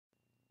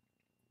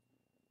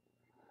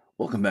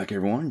Welcome back,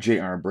 everyone.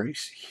 JR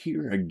Brace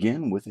here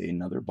again with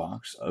another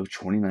box of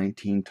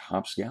 2019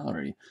 Topps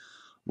Gallery.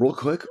 Real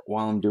quick,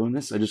 while I'm doing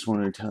this, I just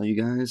wanted to tell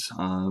you guys,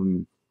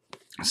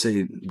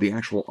 say the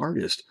actual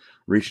artist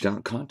reached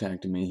out,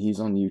 contacted me. He's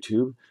on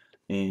YouTube,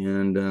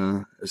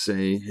 and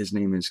say his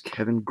name is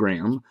Kevin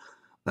Graham.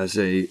 I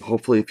say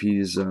hopefully if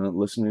he's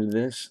listening to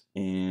this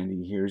and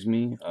he hears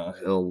me,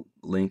 he'll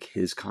link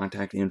his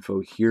contact info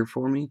here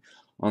for me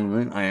on the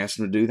link. I asked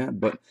him to do that,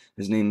 but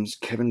his name's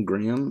Kevin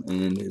Graham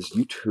and his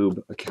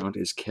YouTube account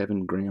is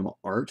Kevin Graham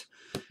Art.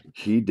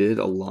 He did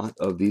a lot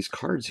of these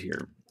cards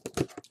here,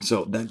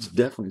 so that's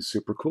definitely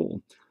super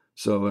cool.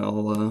 So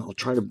I'll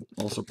try to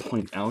also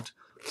point out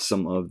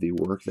some of the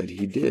work that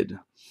he did,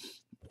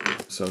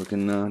 so I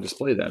can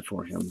display that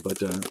for him. But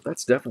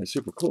that's definitely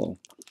super cool.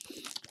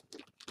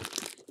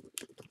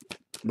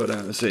 But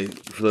let's see,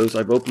 for those,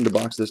 I've opened a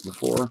box of this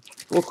before.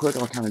 Real quick,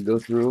 I'll kind of go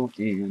through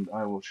and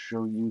I will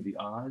show you the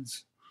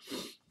odds.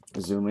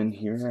 Zoom in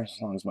here as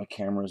long as my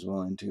camera is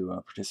willing to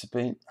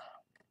participate.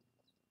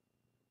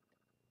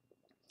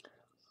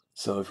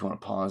 So if you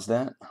want to pause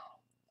that.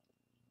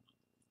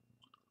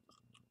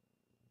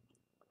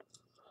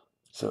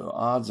 So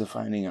odds of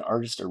finding an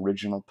artist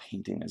original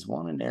painting is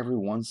 1 in every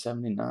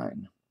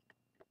 179.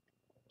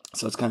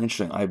 So it's kind of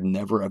interesting.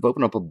 I've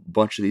opened up a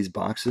bunch of these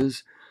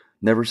boxes,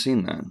 never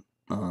seen that.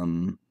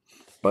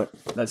 But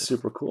that's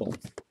super cool.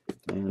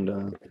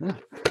 And yeah,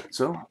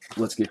 so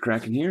let's get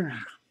cracking here.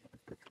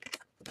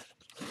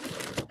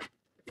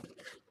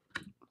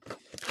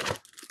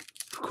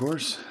 Of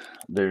course,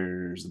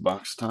 there's the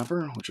box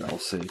topper, which I'll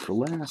save for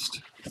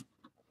last.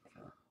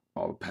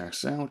 All the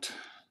packs out.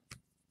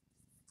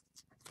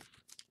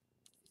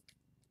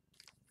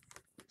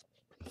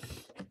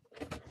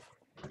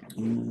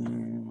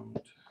 And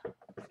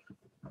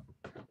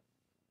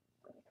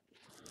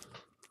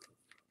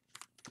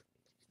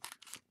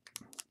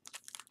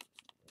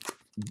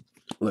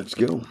let's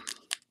go.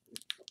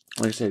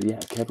 Like I said, yeah,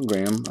 Kevin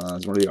Graham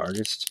is one of the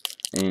artists,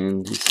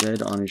 and he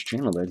said on his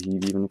channel that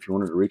he'd, even if you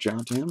wanted to reach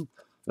out to him,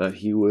 that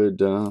he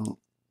would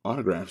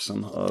autograph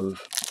some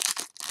of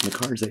the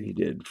cards that he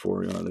did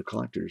for the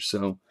collectors.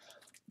 So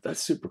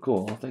that's super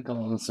cool. I think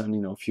I'll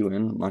send a few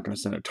in. I'm not going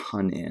to send a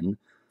ton in,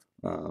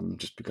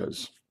 just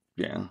because,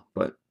 yeah.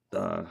 But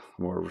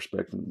more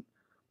respect and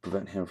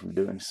prevent him from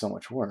doing so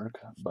much work.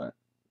 But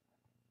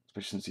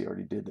especially since he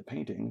already did the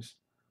paintings.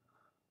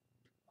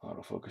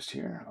 Autofocused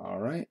here. All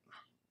right.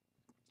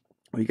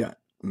 We got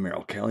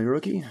Merrill Kelly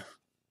rookie.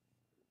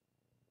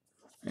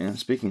 And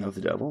speaking of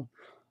the devil,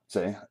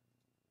 say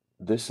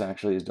this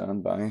actually is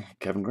done by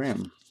Kevin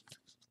Graham.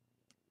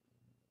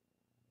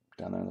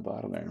 Down there in the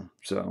bottom there.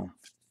 So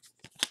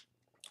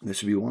this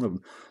should be one of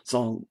them.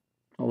 So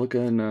I'll look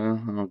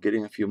at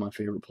getting a few of my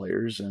favorite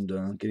players and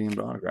getting them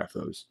to autograph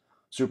those.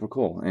 Super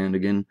cool. And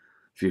again,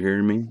 if you're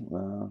hearing me,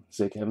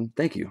 say Kevin,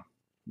 thank you.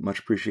 Much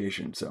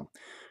appreciation. So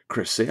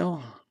Chris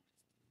Sale,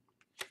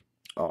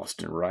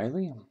 Austin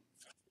Riley,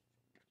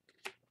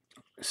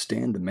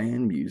 Stan the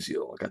Man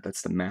Musial.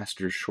 That's the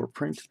Masters short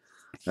print.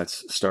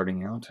 That's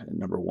starting out at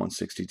number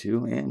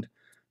 162, and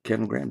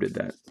Kevin Graham did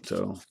that,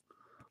 so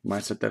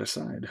might set that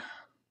aside.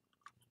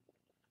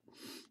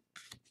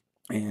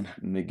 And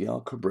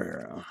Miguel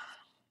Cabrera.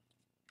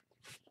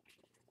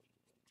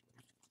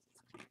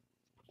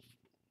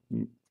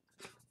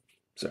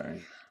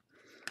 Sorry.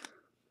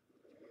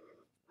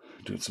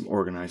 Doing some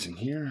organizing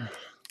here.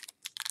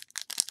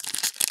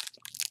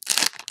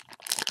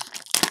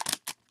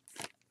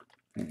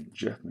 And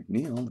Jeff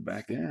McNeil on the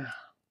back there.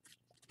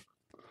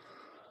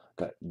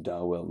 Got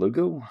Dawel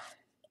Lugo.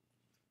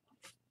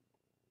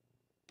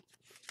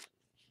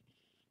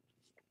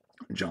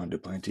 John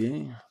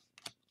Duplantier.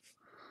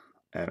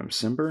 Adam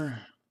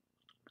Simber.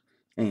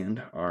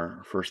 And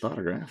our first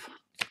autograph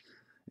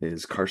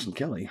is Carson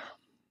Kelly.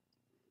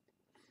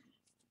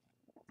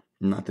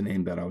 Not the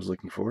name that I was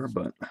looking for,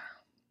 but...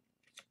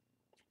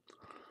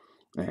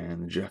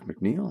 And Jeff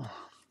McNeil.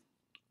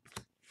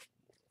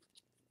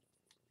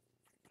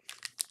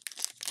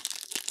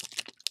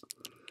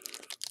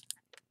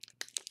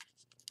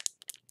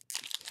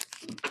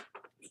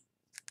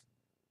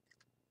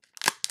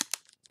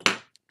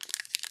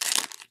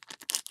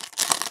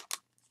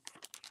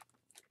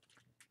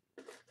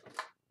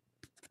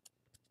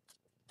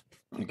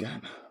 We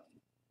got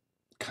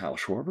Kyle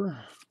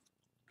Schwarber,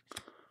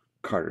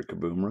 Carter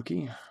Kaboom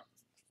rookie,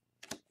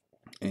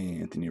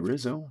 Anthony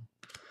Rizzo,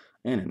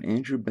 and an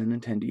Andrew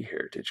Benintendi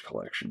Heritage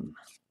Collection,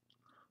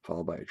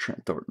 followed by a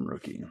Trent Thornton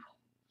rookie.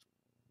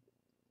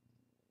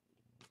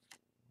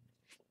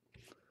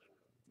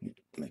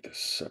 Make a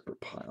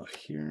separate pile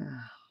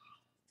here.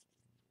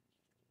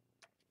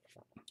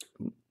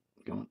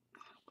 Going.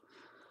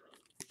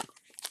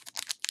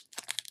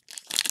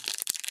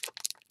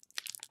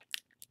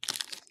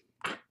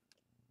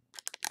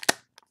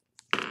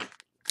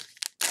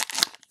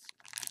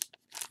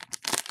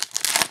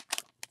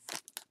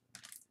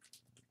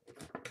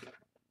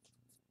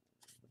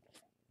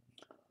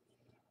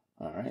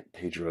 All right,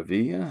 Pedro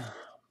Villa,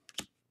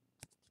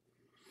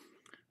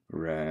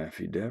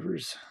 Raffy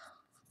Devers,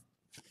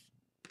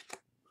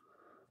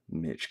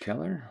 Mitch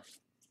Keller.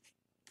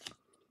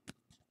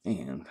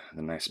 And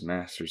the nice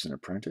Masters and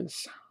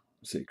Apprentice.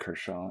 Say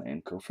Kershaw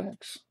and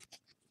Koufax.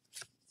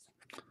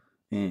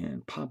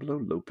 And Pablo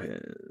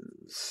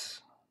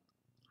Lopez.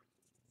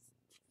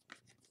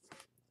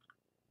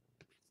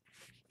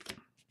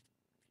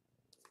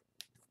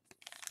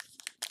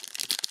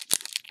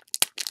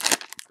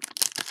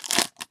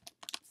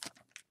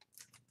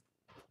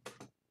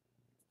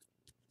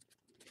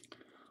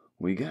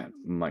 We got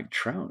Mike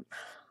Trout.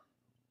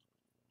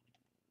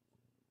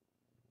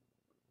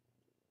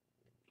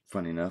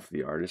 Funny enough,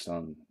 the artist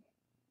on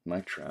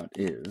Mike Trout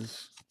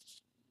is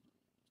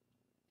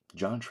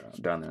John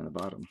Trout down there in the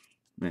bottom.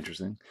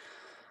 Interesting.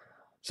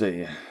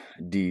 Say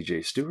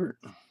DJ Stewart,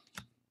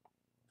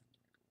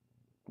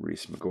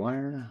 Reese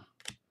McGuire,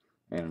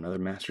 and another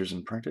Masters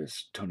and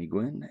Apprentice, Tony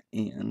Gwynn,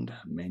 and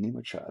Manny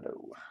Machado.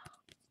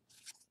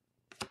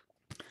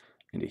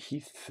 And a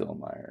Heath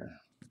Fillmyer.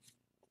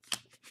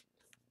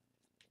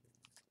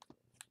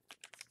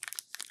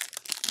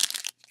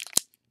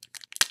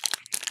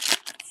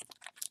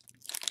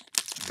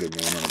 Good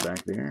name on the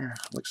back there.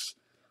 Looks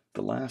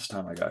the last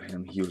time I got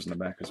him, he was in the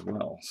back as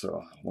well.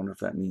 So I wonder if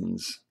that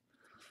means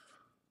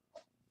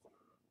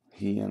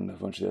he and a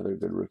bunch of the other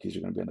good rookies are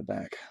going to be in the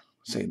back.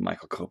 Say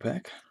Michael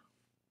Kopech.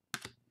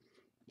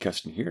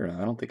 Keston here,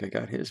 I don't think I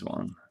got his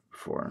one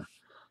before.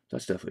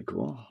 That's definitely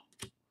cool.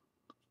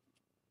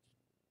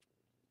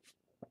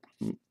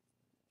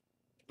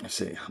 I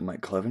say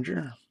Mike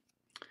Clevenger.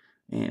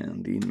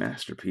 And the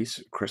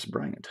masterpiece, Chris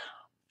Bryant.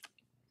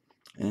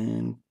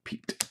 And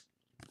Pete.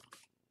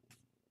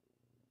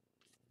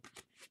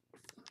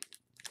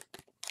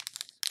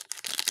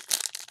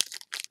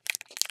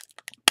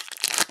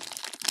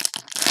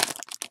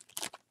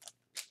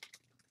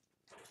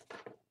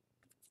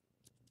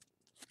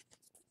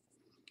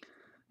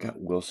 Got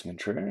Wilson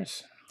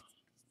Contreras.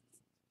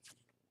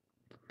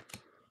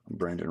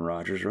 Brendan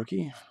Rodgers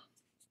rookie.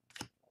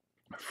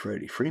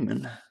 Freddie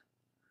Freeman.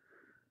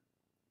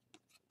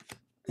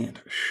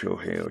 And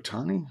Shohei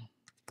Ohtani.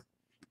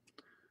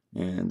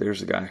 And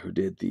there's the guy who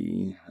did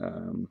the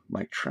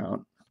Mike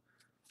Trout.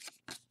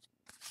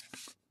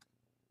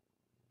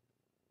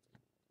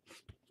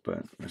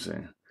 But I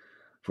say,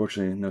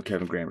 fortunately, no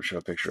Kevin Graham to show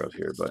a picture of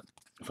here. But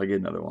if I get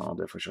another one, I'll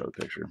definitely show the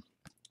picture.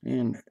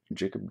 And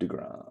Jacob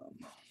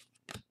deGrom.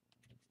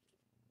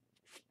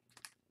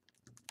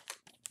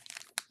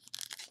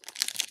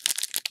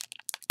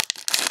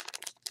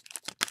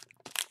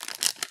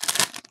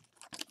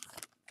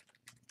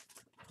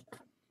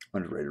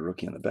 Underrated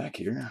rookie on the back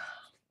here.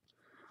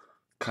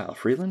 Kyle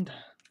Freeland.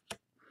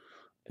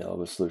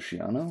 Elvis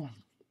Luciano.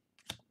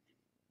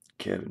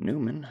 Kevin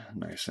Newman.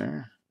 Nice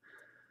there.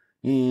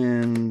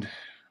 And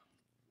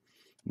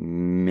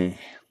Dennis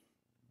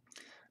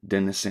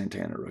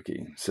Santana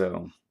rookie.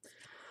 So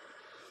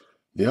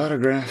the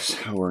autographs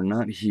were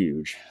not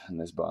huge in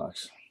this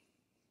box,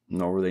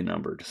 nor were they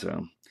numbered.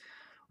 So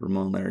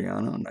Ramon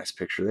Laureano, nice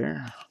picture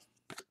there.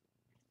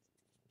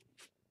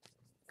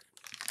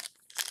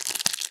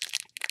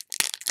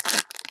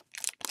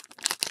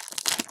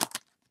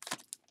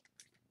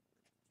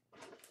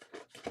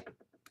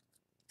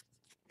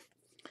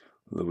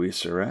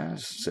 Luis Arraez,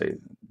 say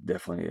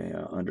definitely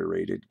an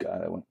underrated guy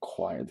that went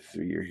quiet the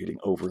 3 year, hitting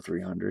over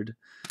 300.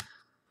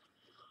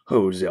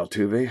 Jose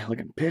Altuve,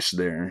 looking pissed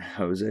there,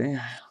 Jose.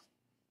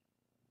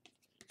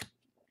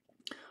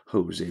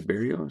 Jose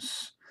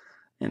Barrios,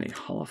 and a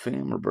Hall of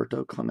Fame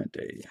Roberto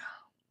Clemente,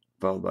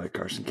 followed by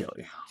Carson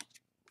Kelly.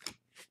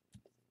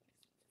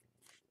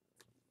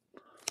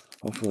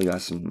 Hopefully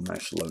got some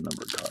nice low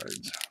numbered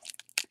cards.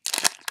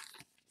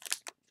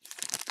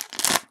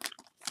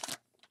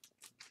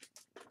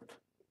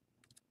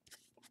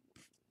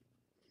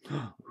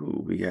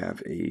 Ooh, we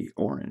have a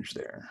orange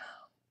there.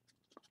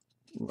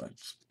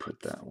 Let's put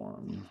that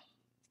one.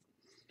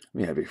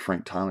 We have a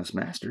Frank Thomas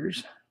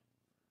Masters.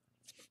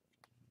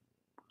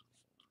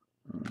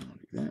 Look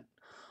at that.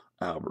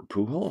 Albert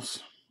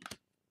Pujols.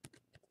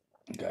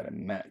 Got a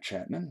Matt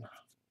Chapman.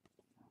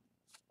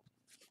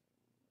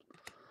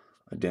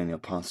 A Daniel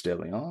Ponce de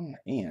Leon.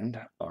 And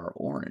our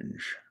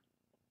orange.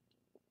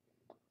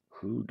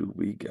 Who do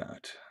we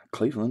got?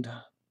 Cleveland.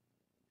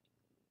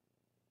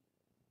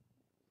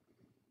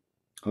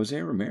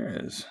 Jose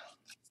Ramirez.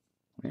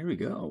 There we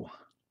go.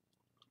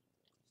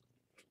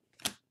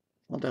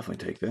 I'll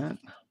definitely take that.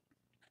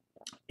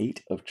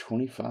 8 of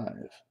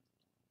 25.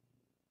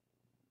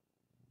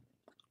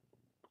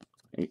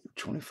 8 of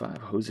 25,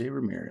 Jose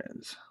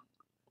Ramirez.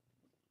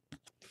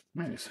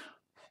 Nice.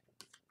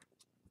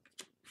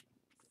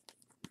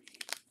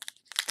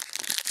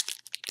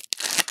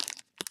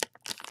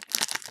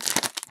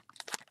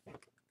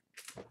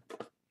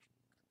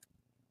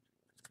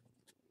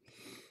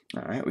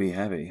 All right, we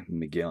have a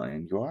Miguel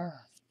Andujar,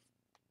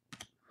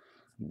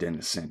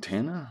 Dennis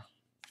Santana,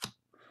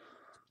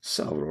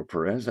 Salvador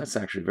Perez. That's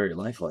actually very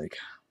lifelike.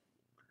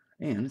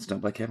 And it's done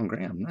by Kevin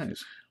Graham.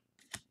 Nice.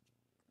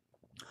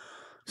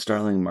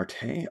 Starling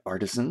Marte,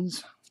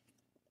 Artisans,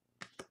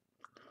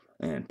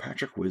 and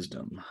Patrick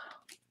Wisdom.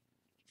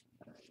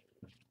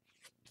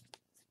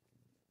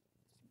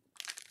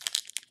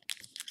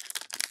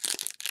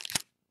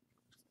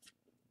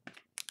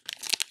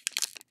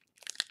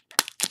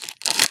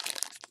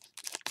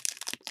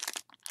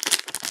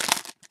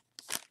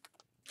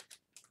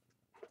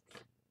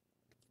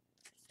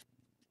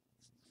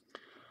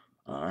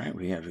 All right,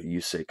 we have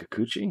Yusei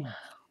Kikuchi.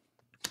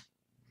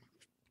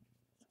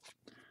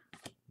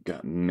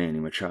 Got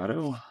Manny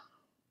Machado.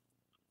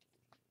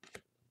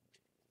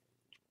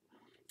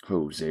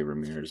 Jose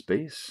Ramirez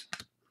base.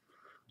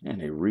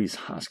 And a Rhys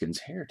Hoskins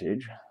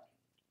Heritage.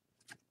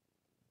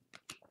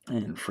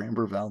 And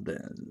Framber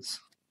Valdez.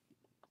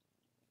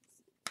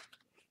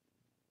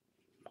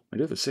 I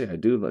do have to say, I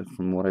do like,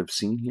 from what I've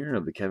seen here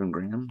of the Kevin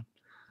Graham,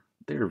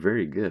 they're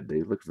very good.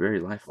 They look very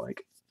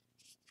lifelike.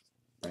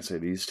 I say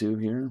these two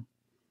here,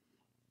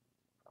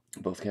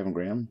 both Kevin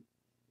Graham,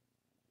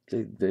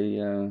 they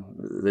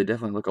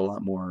definitely look a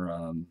lot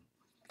more.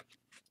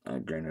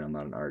 Granted, I'm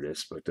not an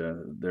artist, but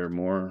they're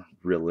more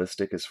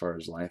realistic as far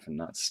as life and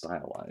not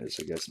stylized.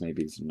 I guess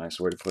maybe it's a nice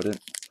way to put it.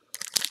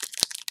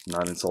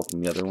 Not insulting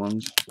the other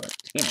ones, but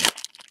you know.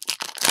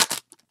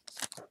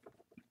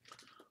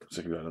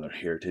 So we got another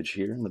Heritage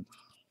here.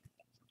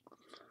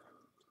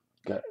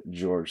 Got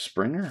George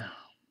Springer,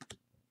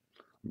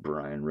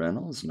 Brian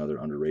Reynolds, another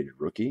underrated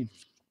rookie,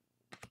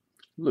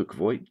 Luke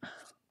Voigt,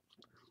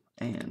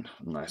 and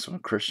a nice one,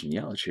 Christian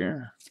Yelich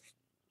here.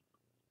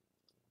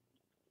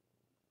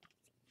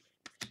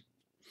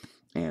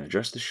 And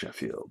Justice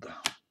Sheffield.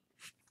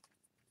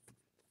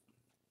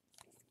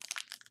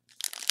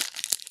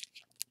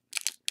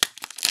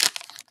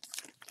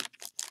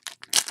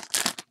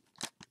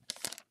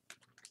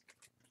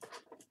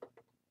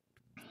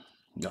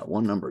 Got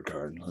one numbered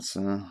card. Let's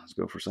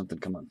go for something.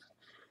 Come on.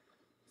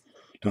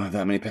 Don't have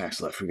that many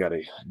packs left. We got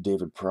a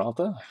David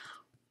Peralta,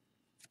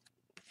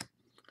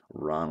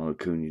 Ronald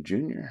Acuna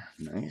Jr.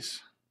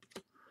 Nice.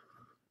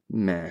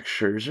 Max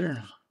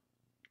Scherzer.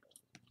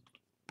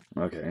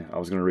 Okay, I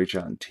was gonna reach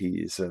out and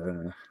tease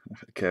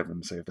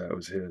Kevin, say if that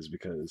was his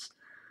because,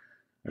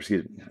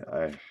 excuse me,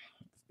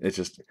 it's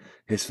just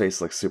his face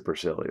looks super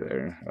silly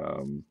there.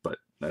 But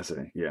that's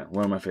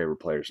one of my favorite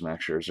players,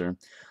 Max Scherzer,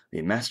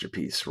 the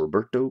masterpiece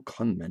Roberto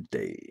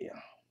Clemente,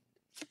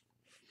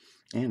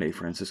 and a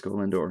Francisco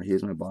Lindor. He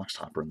is my box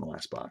topper in the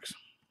last box.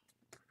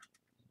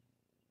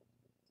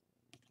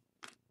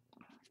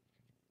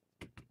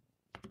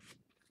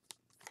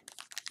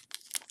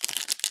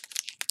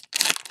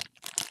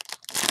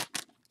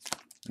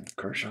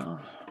 Kershaw,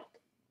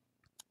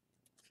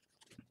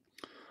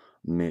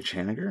 Mitch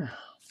Haniger,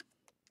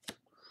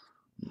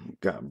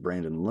 got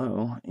Brandon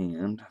Lowe,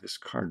 and this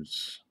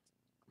card's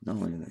not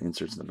only the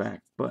inserts in the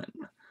back, but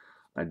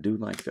I do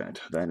like that.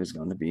 That is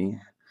going to be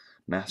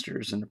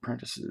Masters and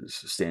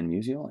Apprentices, Stan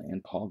Musial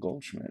and Paul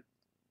Goldschmidt.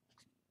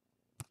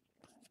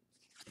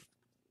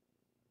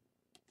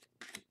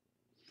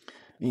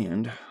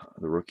 And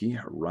the rookie,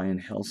 Ryan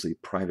Helsley,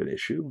 private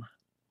issue.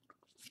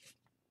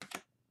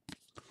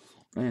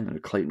 And a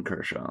Clayton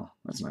Kershaw.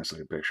 That's a nice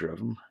looking picture of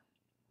him.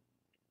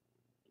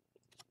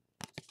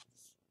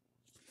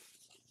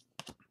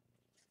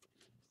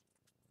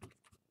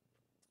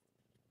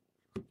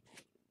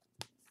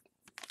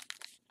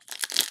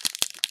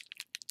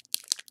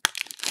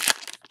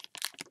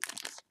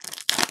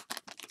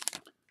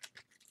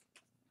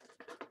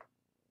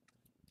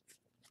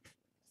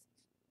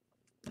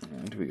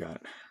 And we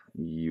got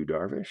Yu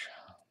Darvish,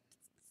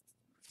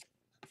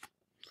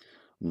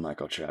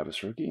 Michael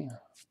Chavis rookie,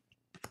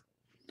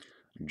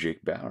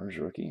 Jake Bowers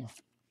rookie,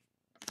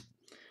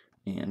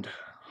 and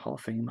Hall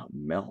of Fame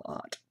Mel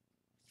Ott,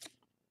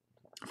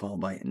 followed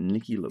by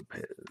Nicky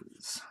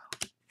Lopez.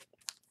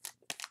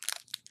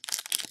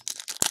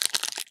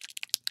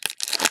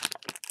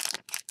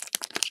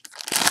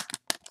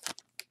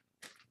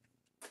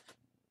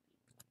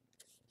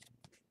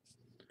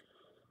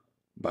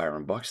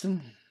 Byron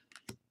Buxton,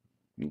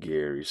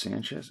 Gary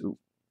Sanchez,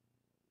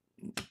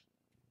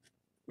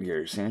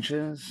 Gary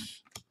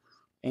Sanchez,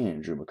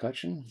 and Drew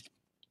McCutchen.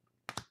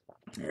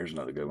 There's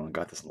another good one. I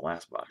got this in the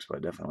last box, but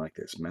I definitely like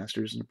this.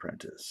 Masters and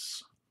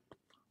Apprentice.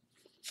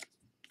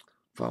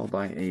 Followed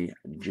by a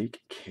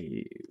Jake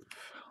Cave.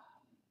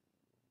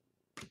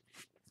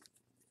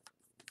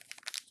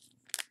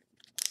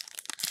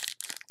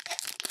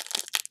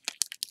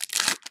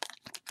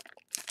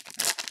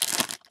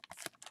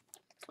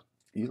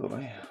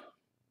 Eloy.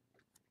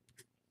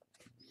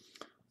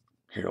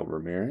 Harold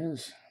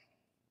Ramirez.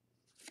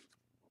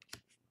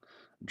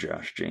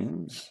 Josh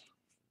James.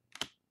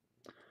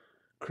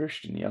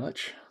 Christian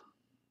Yelich.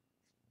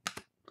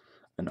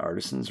 An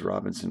Artisans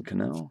Robinson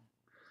Cano.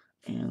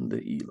 And the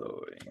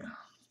Eloy.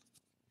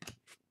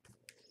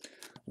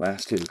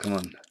 Last two, come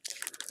on.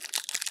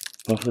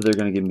 Hopefully they're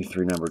going to give me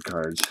 3 numbered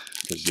cards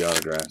because the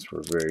autographs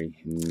were very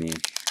meh.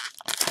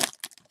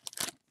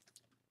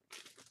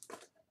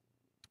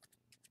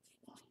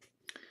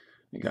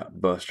 You got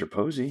Buster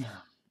Posey,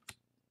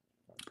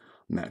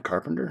 Matt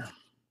Carpenter.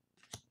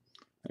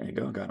 There you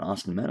go. Got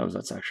Austin Meadows.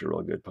 That's actually a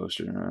real good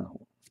poster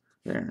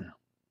there.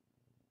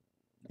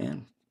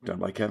 And done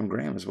by Kevin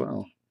Graham as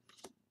well.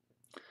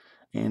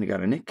 And you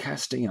got a Nick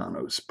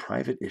Castellanos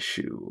private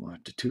issue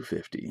to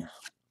 250.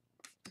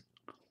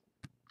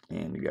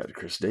 And you got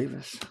Chris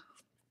Davis.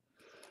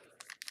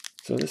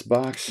 So this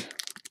box,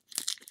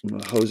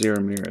 Jose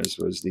Ramirez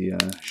was the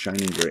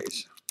Shining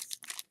Grace.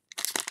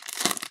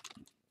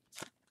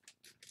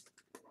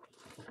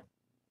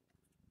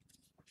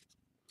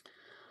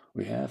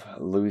 We have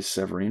Luis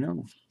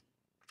Severino,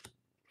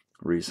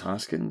 Rhys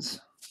Hoskins,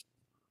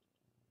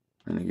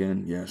 and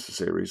again, yes, to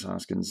say Rhys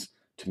Hoskins,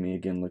 to me,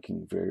 again,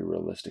 looking very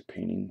realistic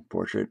painting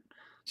portrait,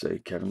 say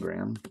Kevin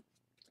Graham,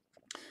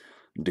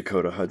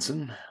 Dakota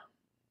Hudson,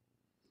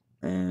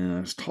 and I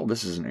was told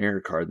this is an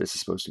error card. This is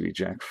supposed to be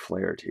Jack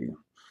Flaherty.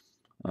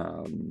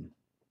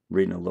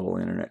 Reading a little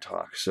internet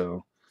talk,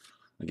 so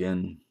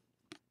again,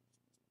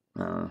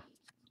 I'm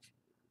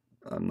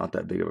not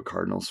that big of a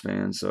Cardinals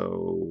fan,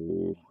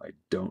 so I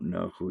don't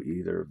know who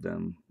either of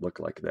them look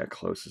like that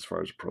close as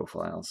far as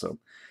profile, so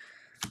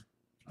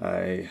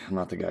I'm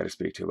not the guy to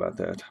speak to about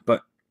that.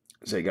 But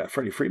so you got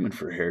Freddie Freeman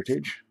for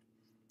Heritage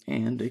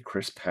and a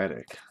Chris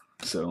Paddock.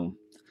 So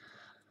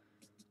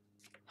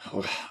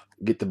I'll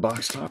get the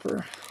box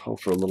topper.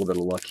 Hope for a little bit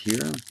of luck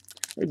here.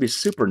 It'd be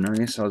super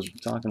nice. I was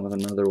talking with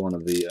another one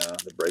of the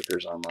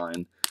breakers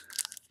online,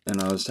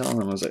 and I was telling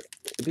them, I was like,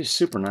 it'd be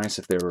super nice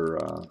if there were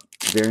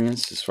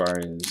variants as far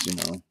as, you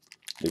know,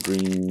 the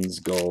greens,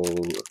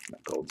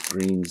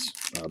 greens,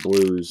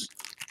 blues,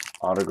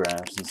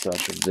 autographs and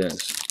such of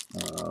this.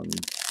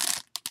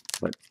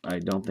 But I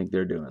don't think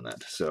they're doing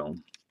that. So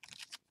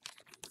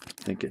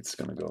I think it's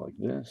going to go like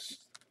this.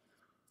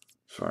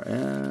 As far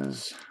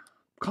as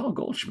Carl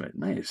Goldschmidt,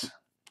 nice.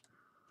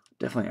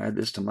 Definitely add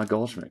this to my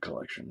Goldschmidt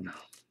collection.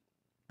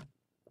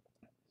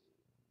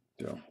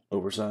 So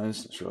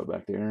oversized, show it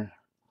back there.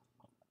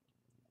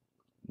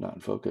 Not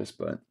in focus,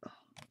 but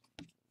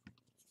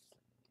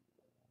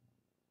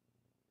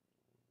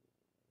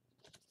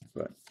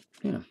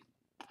yeah.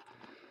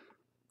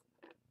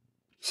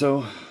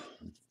 So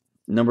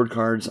numbered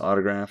cards,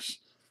 autographs.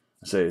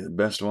 I say the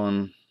best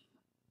one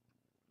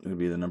would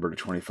be the number to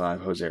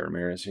 25, Jose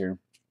Ramirez here.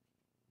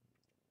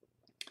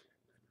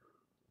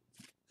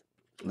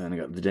 And then I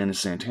got the Dennis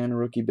Santana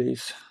rookie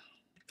base,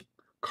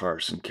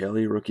 Carson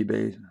Kelly rookie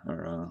base,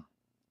 or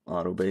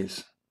auto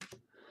base,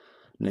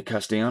 Nick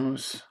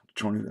Castellanos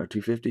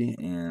 250,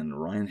 and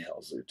Ryan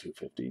Helsley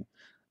 250.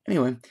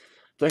 Anyway,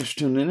 thanks for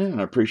tuning in,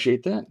 and I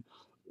appreciate that.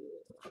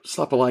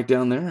 Slap a like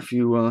down there if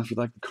you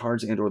like the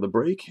cards and or the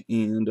break.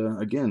 And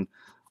again,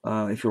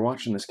 if you're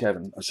watching this,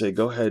 Kevin, I say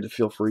go ahead.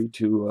 Feel free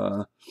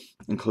to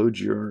include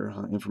your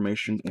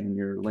information and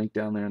your link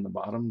down there in the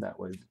bottom. That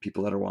way, the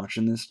people that are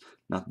watching this,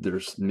 not that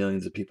there's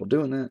millions of people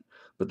doing that,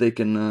 but they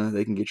can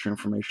get your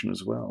information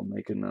as well.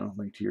 They can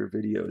link to your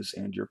videos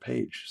and your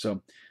page.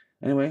 So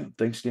anyway,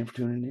 thanks again for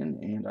tuning in,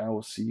 and I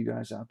will see you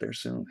guys out there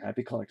soon.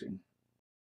 Happy collecting.